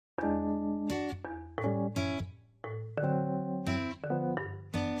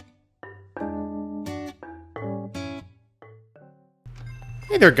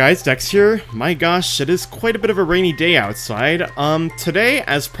Hey there guys, Dex here. My gosh, it is quite a bit of a rainy day outside. Today,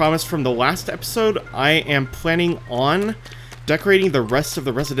 as promised from the last episode, I am planning on decorating the rest of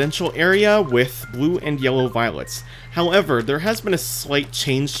the residential area with blue and yellow violets. However, there has been a slight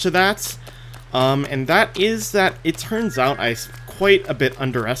change to that, and that is that it turns out I quite a bit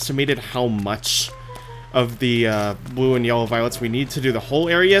underestimated how much of the blue and yellow violets we need to do the whole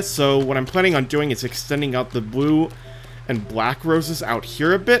area. So what I'm planning on doing is extending out the blue and black roses out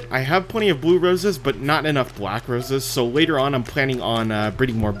here a bit. I have plenty of blue roses, but not enough black roses, so later on I'm planning on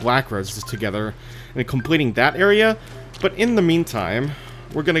breeding more black roses together and completing that area. But in the meantime,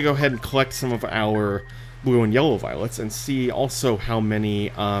 we're going to go ahead and collect some of our blue and yellow violets and see also how many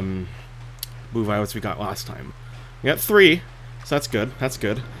blue violets we got last time. We got 3, so that's good, that's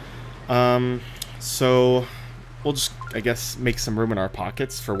good. So we'll just, I guess, make some room in our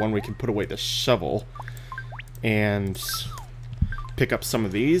pockets for when we can put away the shovel and pick up some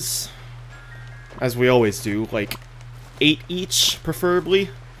of these, as we always do, like 8 each, preferably.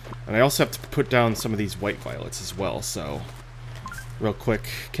 And I also have to put down some of these white violets as well, so real quick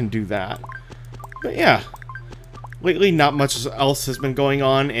can do that. But yeah, lately not much else has been going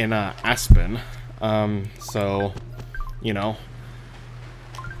on in Aspen, so, you know,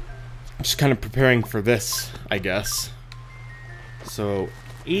 just kind of preparing for this, I guess. So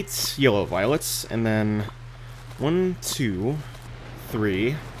 8 yellow violets, and then 1, 2,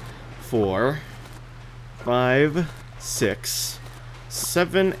 3, 4, 5, 6,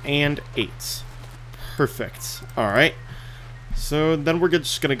 7, and 8. Perfect. Alright. So then we're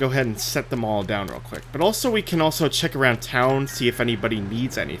just going to go ahead and set them all down real quick. But also we can also check around town, see if anybody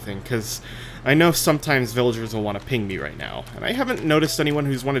needs anything, because I know sometimes villagers will want to ping me right now. And I haven't noticed anyone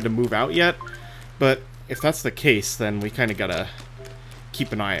who's wanted to move out yet, but if that's the case, then we kind of gotta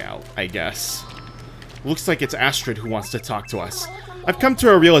keep an eye out, I guess. Looks like it's Astrid who wants to talk to us. I've come to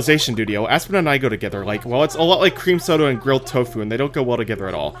a realization, Dudio. Aspen and I go together. Like, well, it's a lot like cream soda and grilled tofu, and they don't go well together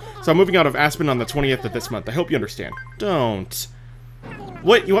at all. So I'm moving out of Aspen on the 20th of this month. I hope you understand. Don't.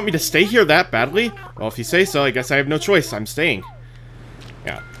 What? You want me to stay here that badly? Well, if you say so, I guess I have no choice. I'm staying.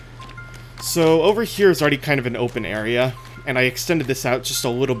 Yeah. So over here is already kind of an open area, and I extended this out just a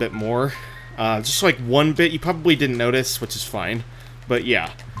little bit more. Just like one bit. You probably didn't notice, which is fine. But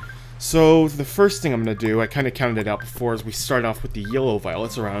yeah. So, the first thing I'm going to do, I kind of counted it out before, is we start off with the yellow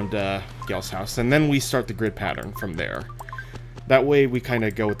violets around Gail's house, and then we start the grid pattern from there. That way, we kind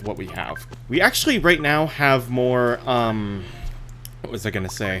of go with what we have. We actually, right now, have more, what was I going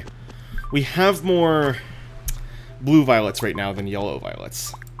to say? We have more blue violets right now than yellow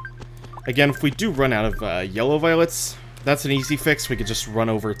violets. Again, if we do run out of yellow violets, that's an easy fix. We could just run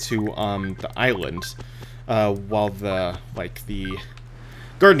over to the island while the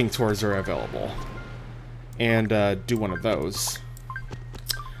gardening tours are available, and do one of those.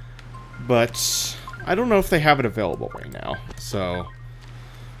 But I don't know if they have it available right now, so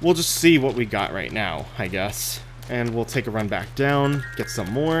we'll just see what we got right now, I guess. And we'll take a run back down, get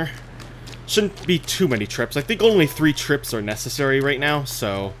some more. Shouldn't be too many trips. I think only 3 trips are necessary right now,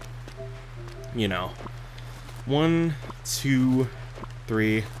 so, you know. 1, 2,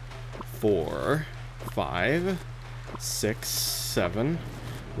 3, 4, 5, 6, 7.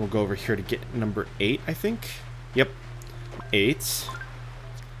 We'll go over here to get number 8, I think. Yep. 8.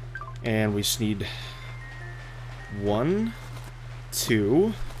 And we just need 1,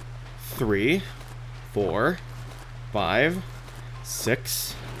 2, 3, 4, 5,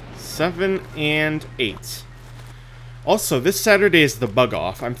 6, 7, and 8. Also, this Saturday is the bug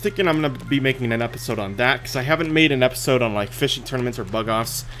off. I'm thinking I'm going to be making an episode on that, because I haven't made an episode on, like, fishing tournaments or bug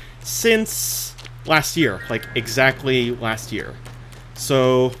offs since last year. Like, exactly last year.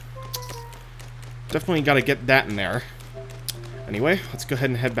 So, definitely got to get that in there. Anyway, let's go ahead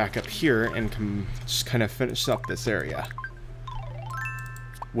and head back up here and just kind of finish up this area.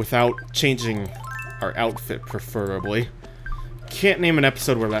 Without changing our outfit, preferably. Can't name an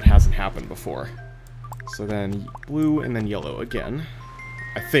episode where that hasn't happened before. So then, blue and then yellow again.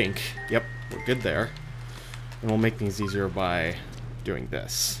 I think. Yep, we're good there. And we'll make things easier by doing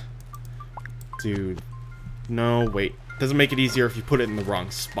this. No, wait. Doesn't make it easier if you put it in the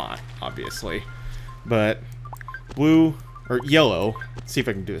wrong spot, obviously. But blue, or yellow, let's see if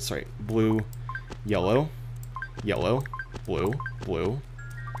I can do this right. Blue, yellow, yellow, blue, blue,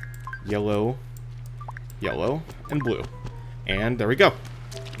 yellow, yellow, and blue. And there we go.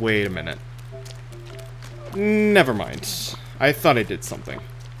 Wait a minute. Never mind. I thought I did something.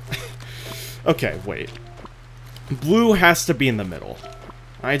 Okay, wait. Blue has to be in the middle.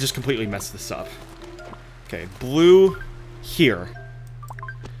 I just completely messed this up. Okay, blue here.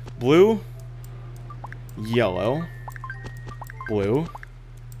 Blue, yellow, blue,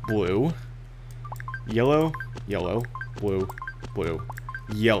 blue, yellow, yellow, blue, blue,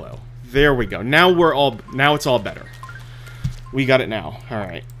 yellow. There we go. Now it's all better. We got it now.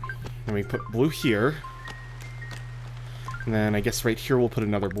 Alright. Then we put blue here. And then I guess right here we'll put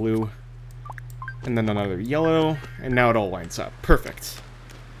another blue. And then another yellow. And now it all lines up. Perfect.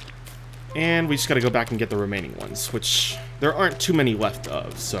 And we just gotta go back and get the remaining ones, which there aren't too many left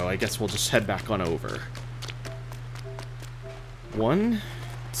of, so I guess we'll just head back on over. 1,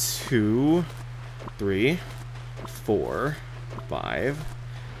 2, 3, 4, 5,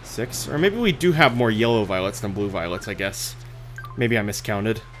 6. Or maybe we do have more yellow violets than blue violets, I guess. Maybe I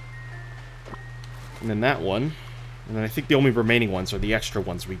miscounted. And then that one. And then I think the only remaining ones are the extra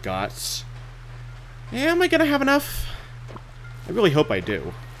ones we got. Am I gonna have enough? I really hope I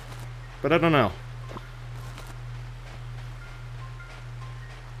do. But I don't know.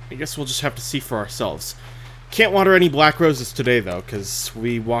 I guess we'll just have to see for ourselves. Can't water any black roses today, though, because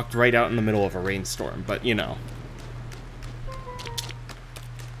we walked right out in the middle of a rainstorm. But, you know.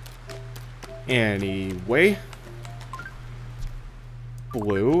 Anyway.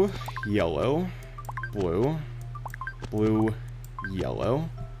 Blue, yellow, blue, blue, yellow.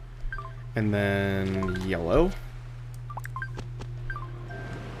 And then yellow.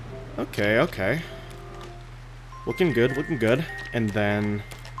 Okay, okay. Looking good, looking good. And then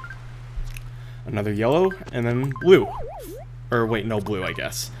another yellow, and then blue. Or wait, no blue, I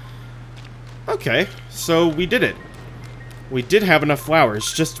guess. Okay, so we did it. We did have enough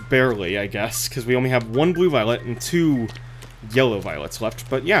flowers, just barely, I guess, because we only have 1 blue violet and 2 yellow violets left.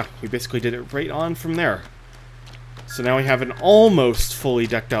 But yeah, we basically did it right on from there. So now we have an almost fully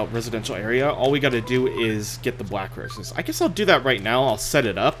decked out residential area. All we gotta do is get the black roses. I guess I'll do that right now. I'll set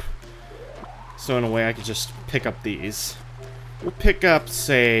it up. So in a way I could just pick up these. We'll pick up,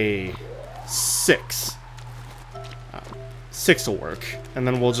 say, 6. 6 will work. And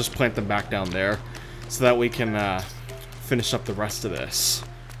then we'll just plant them back down there. So that we can finish up the rest of this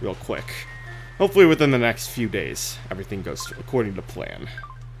real quick. Hopefully within the next few days, everything goes according to plan.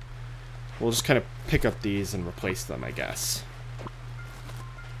 We'll just kind of pick up these and replace them, I guess.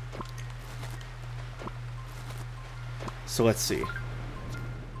 So let's see.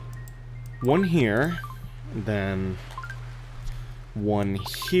 1 here, and then 1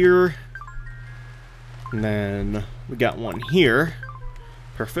 here, and then we got 1 here.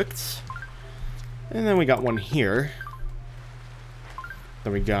 Perfect. And then we got 1 here.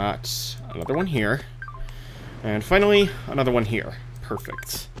 Then we got another 1 here. And finally, another 1 here.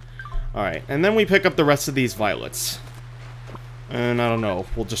 Perfect. Alright, and then we pick up the rest of these violets. And I don't know,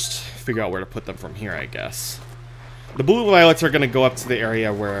 we'll just figure out where to put them from here, I guess. The blue violets are going to go up to the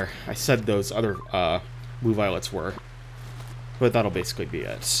area where I said those other blue violets were. But that'll basically be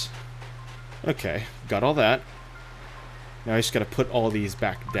it. Okay, got all that. Now I just got to put all these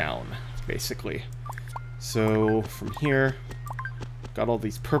back down, basically. So, from here, got all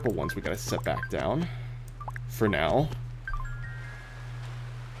these purple ones we got to set back down. For now.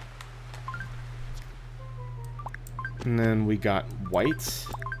 And then we got white.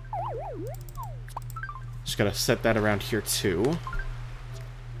 Just gotta set that around here too.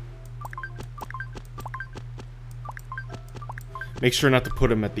 Make sure not to put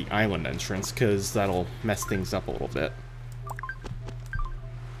them at the island entrance, because that'll mess things up a little bit.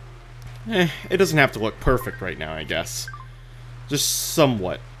 It doesn't have to look perfect right now, I guess. Just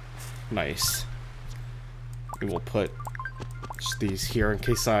somewhat nice. And we'll put just these here in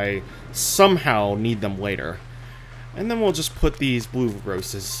case I somehow need them later. And then we'll just put these blue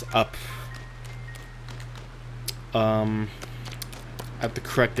roses up at the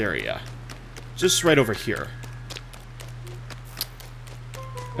correct area. Just right over here.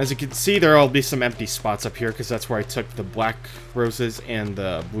 As you can see, there'll be some empty spots up here because that's where I took the black roses and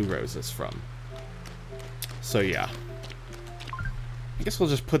the blue roses from. So yeah. I guess we'll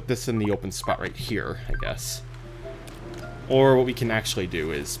just put this in the open spot right here, I guess. Or what we can actually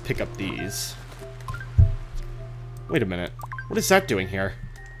do is pick up these. Wait a minute. What is that doing here?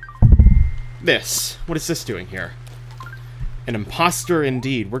 This. What is this doing here? An imposter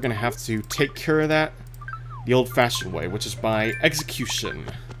indeed. We're gonna have to take care of that the old-fashioned way, which is by execution.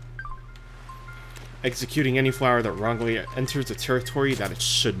 Executing any flower that wrongly enters a territory that it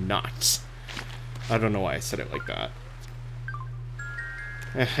should not. I don't know why I said it like that.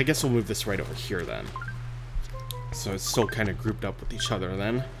 I guess we'll move this right over here then. So it's still kind of grouped up with each other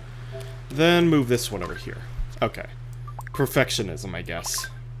then. Then move this one over here. Okay. Perfectionism, I guess.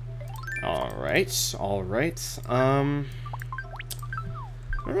 Alright, alright. I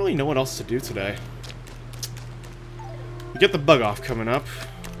don't really know what else to do today. We get the bug off coming up.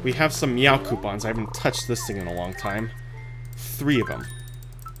 We have some meow coupons. I haven't touched this thing in a long time. 3 of them.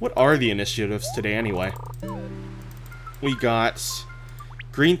 What are the initiatives today, anyway? We got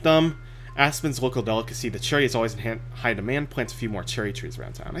Green Thumb, Aspen's local delicacy. The cherry is always in high demand. Plants a few more cherry trees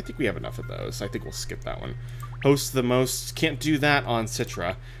around town. I think we have enough of those. I think we'll skip that one. Host the most. Can't do that on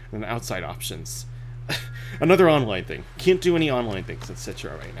Citra. And outside options. Another online thing. Can't do any online things in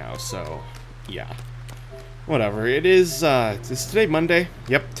Citra right now, so yeah. Whatever. It is today Monday?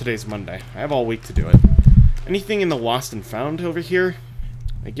 Yep, today's Monday. I have all week to do it. Anything in the lost and found over here?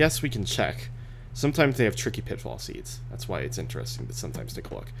 I guess we can check. Sometimes they have tricky pitfall seeds. That's why it's interesting to sometimes take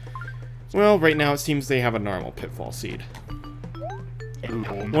a look. Well, right now it seems they have a normal pitfall seed.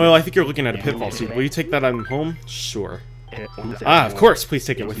 Well, I think you're looking at a pitfall seed. Will you take that on home? Sure. Ah, of course, please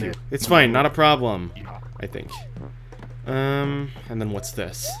take it with you. It's fine, not a problem. I think. And then what's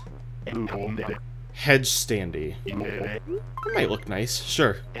this? Hedge standee. That might look nice,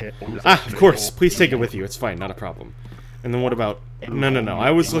 sure. Ah, of course, please take it with you. It's fine, not a problem. And then what about... No.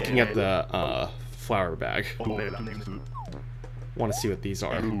 I was looking at the, flower bag. Want to see what these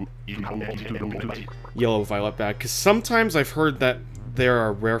are. Yellow violet bag. Because sometimes I've heard that there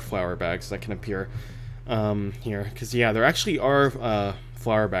are rare flower bags that can appear here. Because, yeah, there actually are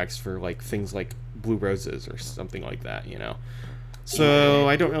flower bags for, like, things like blue roses or something like that, you know. So,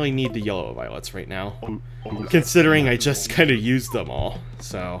 I don't really need the yellow violets right now. Considering I just kind of used them all.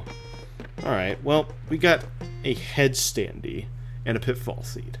 So, alright. Well, we got a hedge standee and a pitfall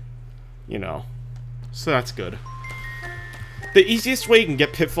seed. You know. So that's good. The easiest way you can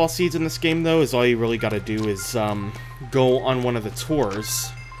get pitfall seeds in this game, though, is all you really gotta do is, go on one of the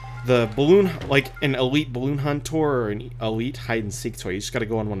tours. The balloon, like an elite balloon hunt tour or an elite hide-and-seek tour, you just gotta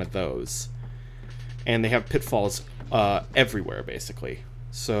go on one of those. And they have pitfalls, everywhere, basically.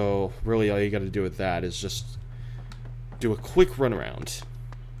 So, really, all you gotta do with that is just do a quick runaround.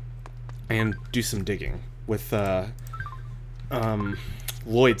 And do some digging with,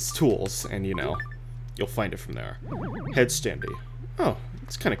 Lloyd's tools, and, you know, you'll find it from there. Head standee. Oh,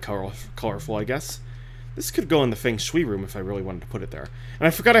 it's kind of colorful, I guess. This could go in the feng shui room if I really wanted to put it there. And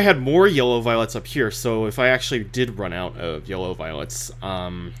I forgot I had more yellow violets up here, so if I actually did run out of yellow violets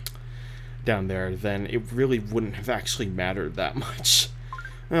down there, then it really wouldn't have actually mattered that much.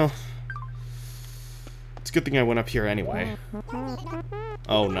 Well, it's a good thing I went up here anyway.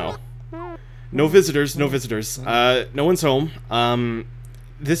 Oh, no. No visitors, no visitors. No one's home.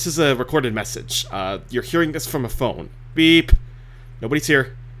 This is a recorded message. You're hearing this from a phone. Beep. Nobody's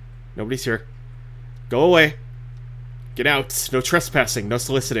here. Nobody's here. Go away. Get out. No trespassing. No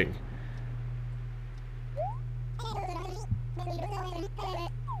soliciting.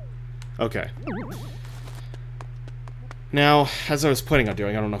 Okay. Now, as I was planning on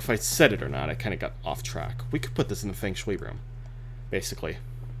doing, I don't know if I said it or not. I kind of got off track. We could put this in the feng shui room, basically.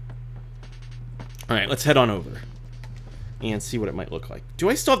 Alright, let's head on over and see what it might look like. Do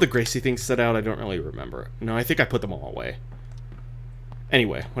I still have the Gracie things set out? I don't really remember. No, I think I put them all away.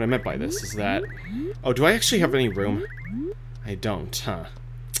 Anyway, what I meant by this is that... Oh, do I actually have any room? I don't, huh?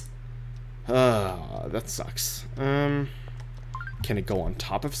 That sucks. Can it go on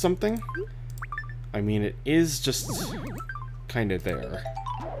top of something? I mean, it is just kind of there.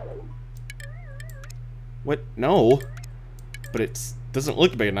 What? No. But it doesn't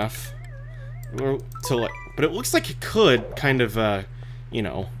look big enough. But it looks like it could kind of, you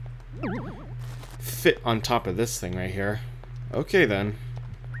know, fit on top of this thing right here. Okay, then.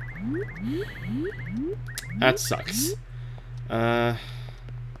 That sucks. Oh,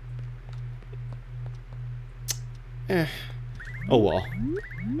 well.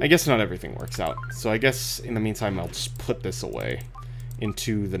 I guess not everything works out. So I guess, in the meantime, I'll just put this away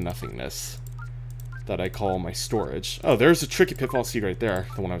into the nothingness that I call my storage. Oh, there's a tricky pitfall seed right there,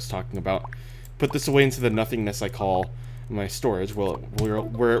 the one I was talking about. Put this away into the nothingness I call my storage,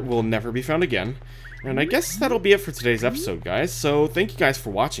 where it will never be found again. And I guess that'll be it for today's episode, guys. So thank you guys for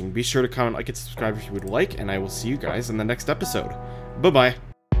watching. Be sure to comment, like, and subscribe if you would like, and I will see you guys in the next episode. Bye-bye.